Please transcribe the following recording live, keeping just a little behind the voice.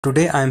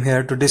Today I am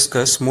here to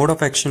discuss mode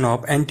of action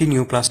of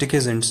antineoplastic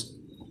agents.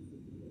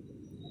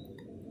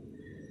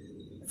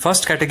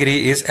 First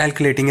category is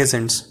alkylating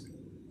agents.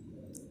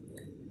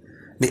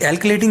 The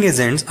alkylating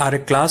agents are a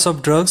class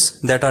of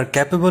drugs that are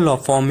capable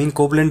of forming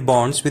covalent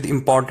bonds with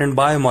important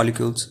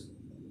biomolecules.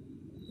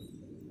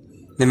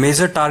 The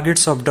major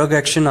targets of drug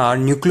action are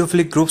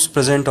nucleophilic groups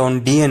present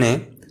on DNA,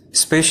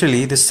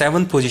 especially the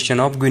 7th position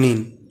of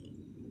guanine.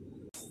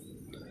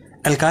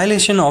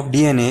 Alkylation of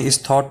DNA is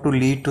thought to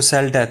lead to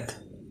cell death.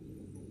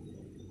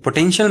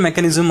 Potential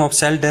mechanisms of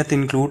cell death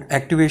include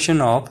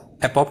activation of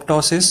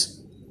apoptosis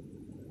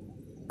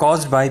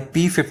caused by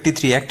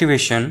p53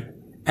 activation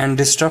and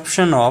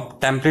disruption of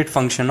template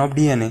function of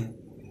DNA.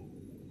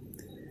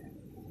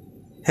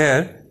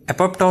 Here,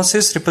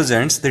 apoptosis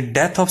represents the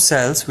death of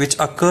cells which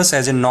occurs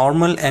as a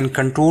normal and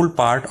controlled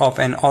part of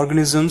an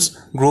organism's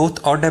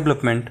growth or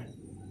development,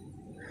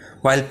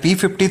 while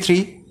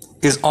p53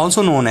 is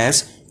also known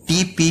as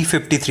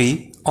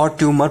TP53 or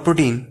tumor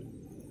protein.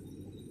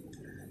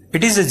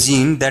 It is a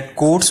gene that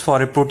codes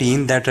for a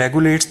protein that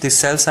regulates the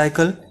cell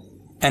cycle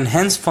and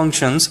hence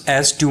functions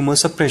as tumor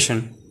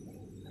suppression.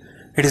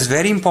 It is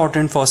very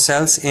important for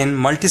cells in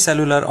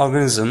multicellular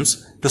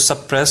organisms to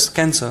suppress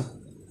cancer.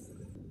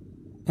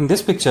 In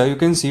this picture, you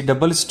can see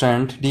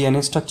double-strand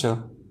DNA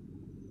structure.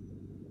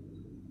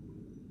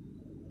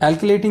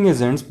 Alkylating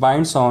agents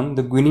binds on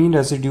the guanine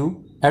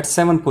residue at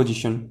 7th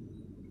position.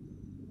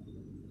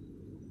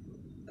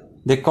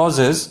 They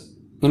causes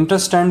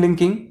interstrand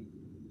linking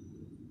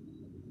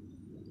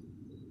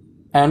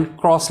and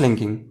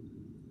cross-linking.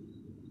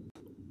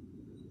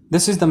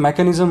 This is the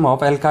mechanism of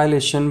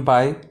alkylation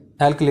by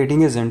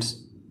alkylating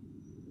agents.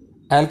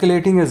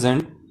 Alkylating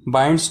agent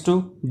binds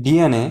to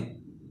DNA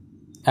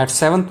at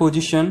 7th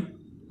position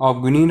of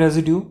guanine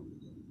residue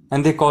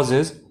and they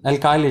causes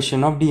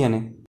alkylation of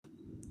DNA,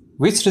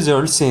 which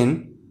results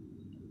in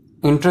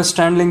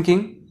interstrand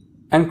linking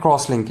and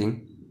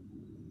cross-linking.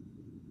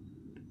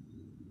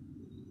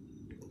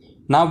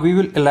 Now we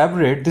will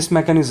elaborate this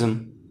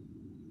mechanism.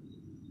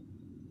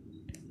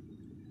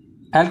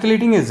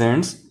 Alkylating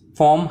agents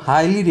form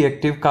highly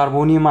reactive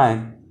carbonium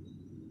ion.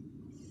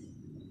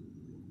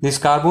 This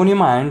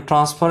carbonium ion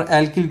transfer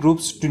alkyl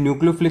groups to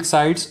nucleophilic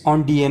sites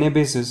on DNA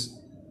bases,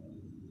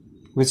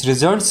 which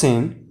results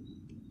in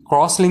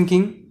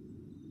cross-linking,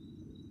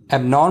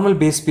 abnormal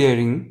base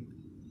pairing,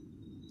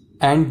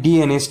 and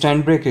DNA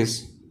strand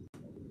breakage.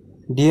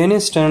 DNA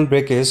strand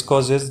breakage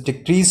causes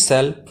decreased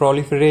cell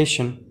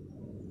proliferation.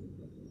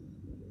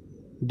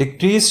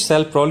 Decreased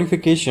cell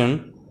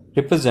proliferation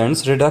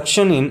represents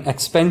reduction in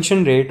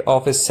expansion rate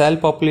of a cell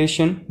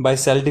population by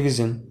cell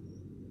division.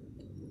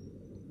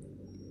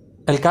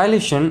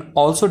 Alkylation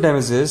also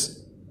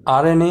damages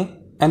RNA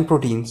and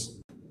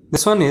proteins.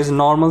 This one is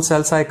normal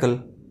cell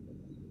cycle.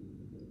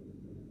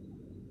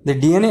 The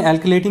DNA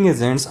alkylating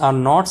agents are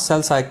not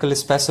cell cycle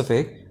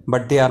specific,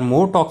 but they are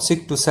more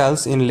toxic to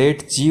cells in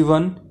late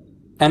G1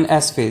 and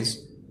S phase.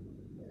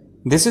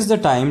 This is the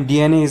time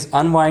DNA is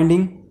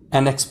unwinding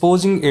and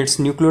exposing its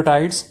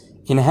nucleotides,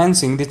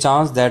 enhancing the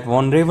chance that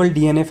vulnerable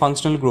DNA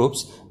functional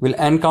groups will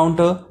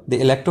encounter the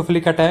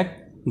electrophilic attack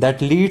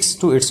that leads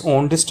to its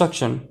own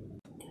destruction.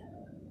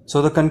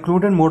 So the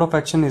concluded mode of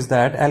action is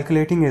that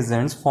alkylating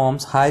agents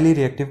forms highly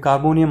reactive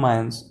carbonium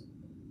ions.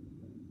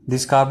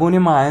 These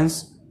carbonium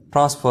ions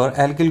transfer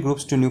alkyl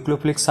groups to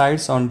nucleophilic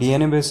sites on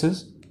DNA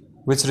bases,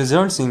 which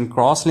results in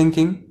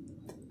cross-linking,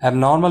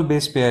 abnormal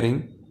base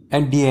pairing,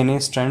 and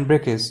DNA strand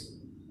breakage.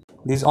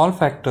 These all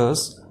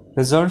factors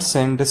results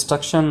in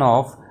destruction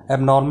of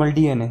abnormal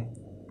DNA.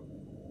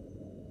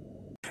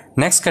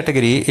 Next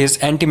category is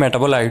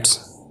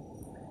antimetabolites.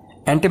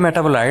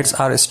 Antimetabolites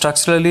are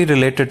structurally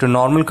related to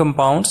normal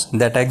compounds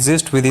that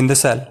exist within the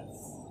cell.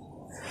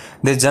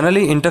 They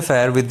generally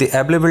interfere with the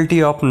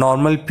availability of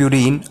normal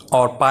purine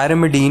or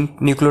pyrimidine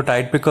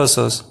nucleotide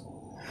precursors,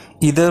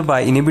 either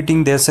by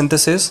inhibiting their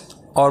synthesis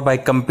or by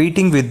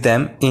competing with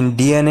them in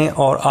DNA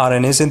or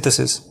RNA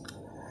synthesis.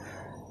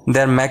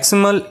 Their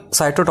maximal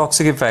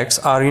cytotoxic effects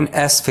are in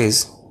S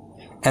phase,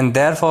 and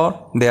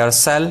therefore they are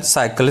cell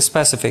cycle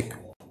specific.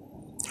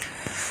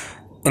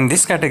 In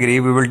this category,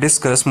 we will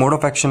discuss mode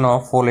of action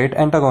of folate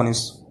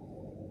antagonists.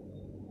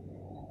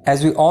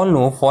 As we all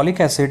know, folic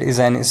acid is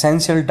an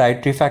essential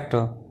dietary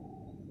factor.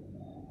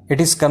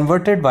 It is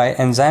converted by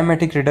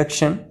enzymatic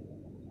reduction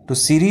to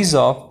series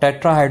of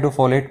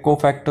tetrahydrofolate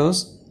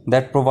cofactors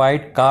that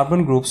provide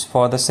carbon groups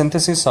for the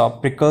synthesis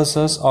of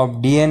precursors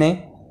of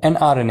DNA and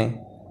RNA.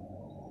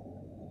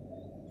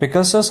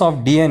 Precursors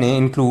of DNA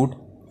include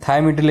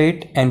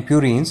thymidylate and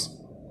purines,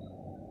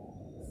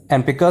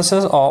 and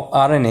precursors of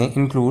RNA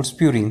includes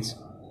purines.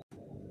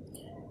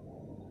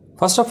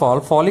 First of all,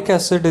 folic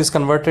acid is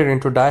converted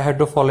into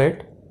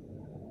dihydrofolate,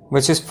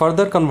 which is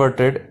further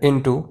converted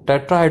into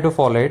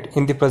tetrahydrofolate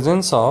in the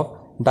presence of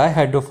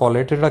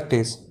dihydrofolate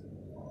reductase.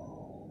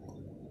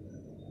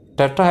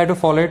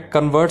 Tetrahydrofolate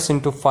converts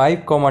into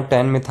 5,10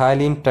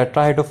 methylene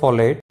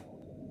tetrahydrofolate.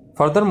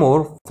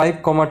 Furthermore,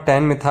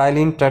 5,10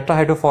 methylene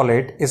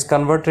tetrahydrofolate is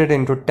converted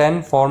into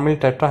 10 formyl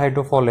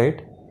tetrahydrofolate,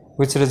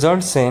 which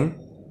results in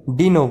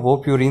de novo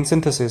purine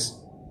synthesis,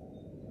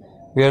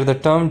 where the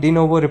term de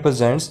novo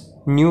represents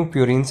new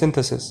purine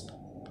synthesis.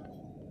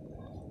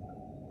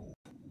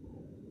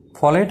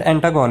 Folate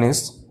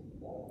antagonist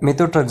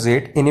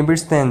methotrexate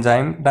inhibits the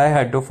enzyme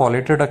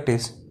dihydrofolate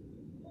reductase.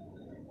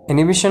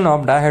 Inhibition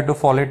of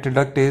dihydrofolate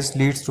reductase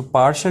leads to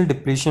partial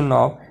depletion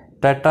of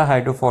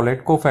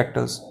tetrahydrofolate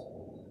cofactors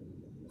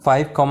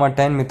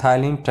 5,10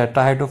 methylene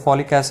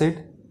tetrahydrofolic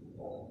acid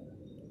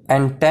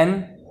and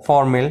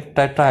 10-formyl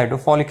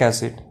tetrahydrofolic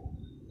acid.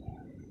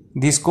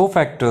 These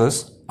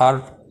cofactors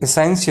are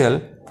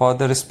essential for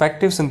the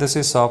respective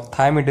synthesis of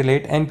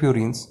thiamidylate and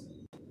purines.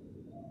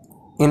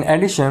 In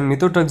addition,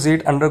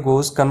 methotrexate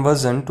undergoes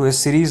conversion to a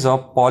series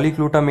of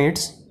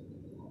polyglutamates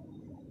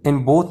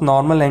in both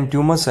normal and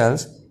tumor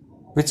cells,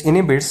 which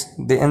inhibits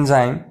the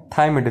enzyme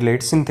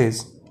thiamidylate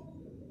synthase.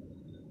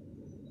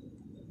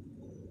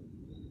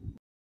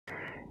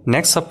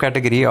 Next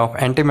subcategory of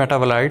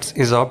antimetabolites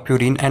is of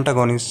purine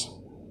antagonists.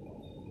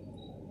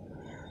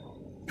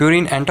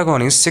 Purine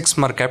antagonists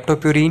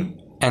 6-mercaptopurine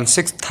and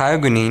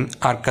 6-thioguanine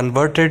are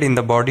converted in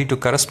the body to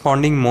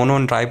corresponding mono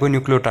and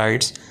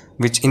ribonucleotides,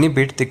 which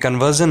inhibit the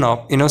conversion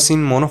of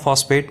inosine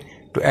monophosphate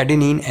to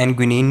adenine and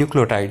guanine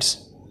nucleotides.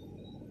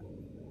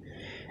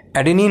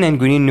 Adenine and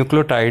guanine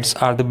nucleotides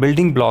are the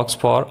building blocks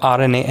for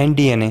RNA and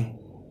DNA.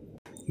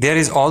 There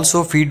is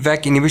also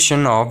feedback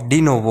inhibition of de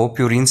novo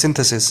purine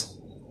synthesis.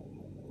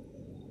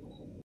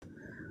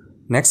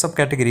 Next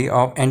subcategory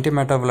of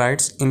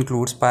antimetabolites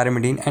includes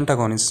pyrimidine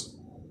antagonists.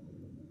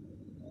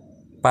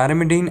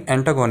 Pyrimidine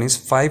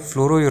antagonist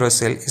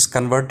 5-fluorouracil is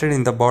converted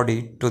in the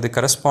body to the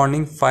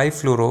corresponding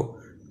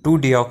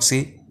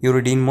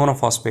 5-fluoro-2-deoxyuridine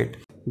monophosphate.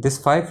 This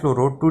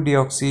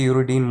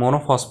 5-fluoro-2-deoxyuridine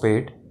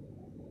monophosphate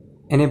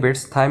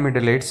inhibits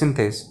thiamidylate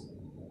synthase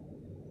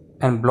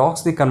and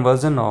blocks the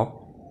conversion of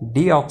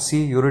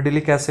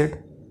deoxyuridylic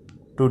acid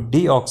to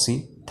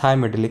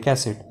deoxythiamidyllic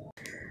acid.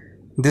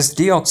 This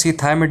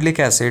deoxythiamidyllic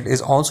acid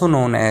is also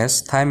known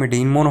as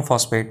thymidine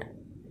monophosphate,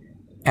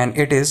 and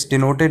it is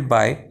denoted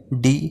by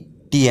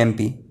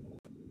D-TMP.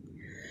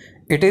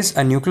 It is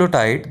a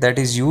nucleotide that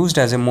is used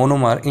as a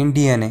monomer in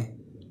DNA.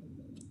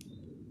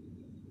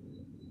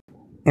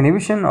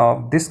 Inhibition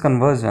of this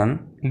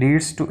conversion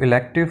leads to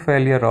elective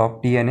failure of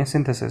DNA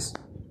synthesis.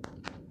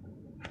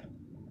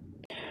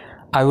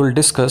 I will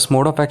discuss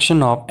mode of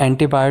action of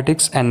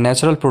antibiotics and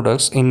natural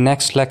products in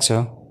next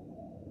lecture.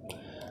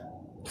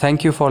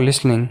 Thank you for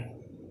listening.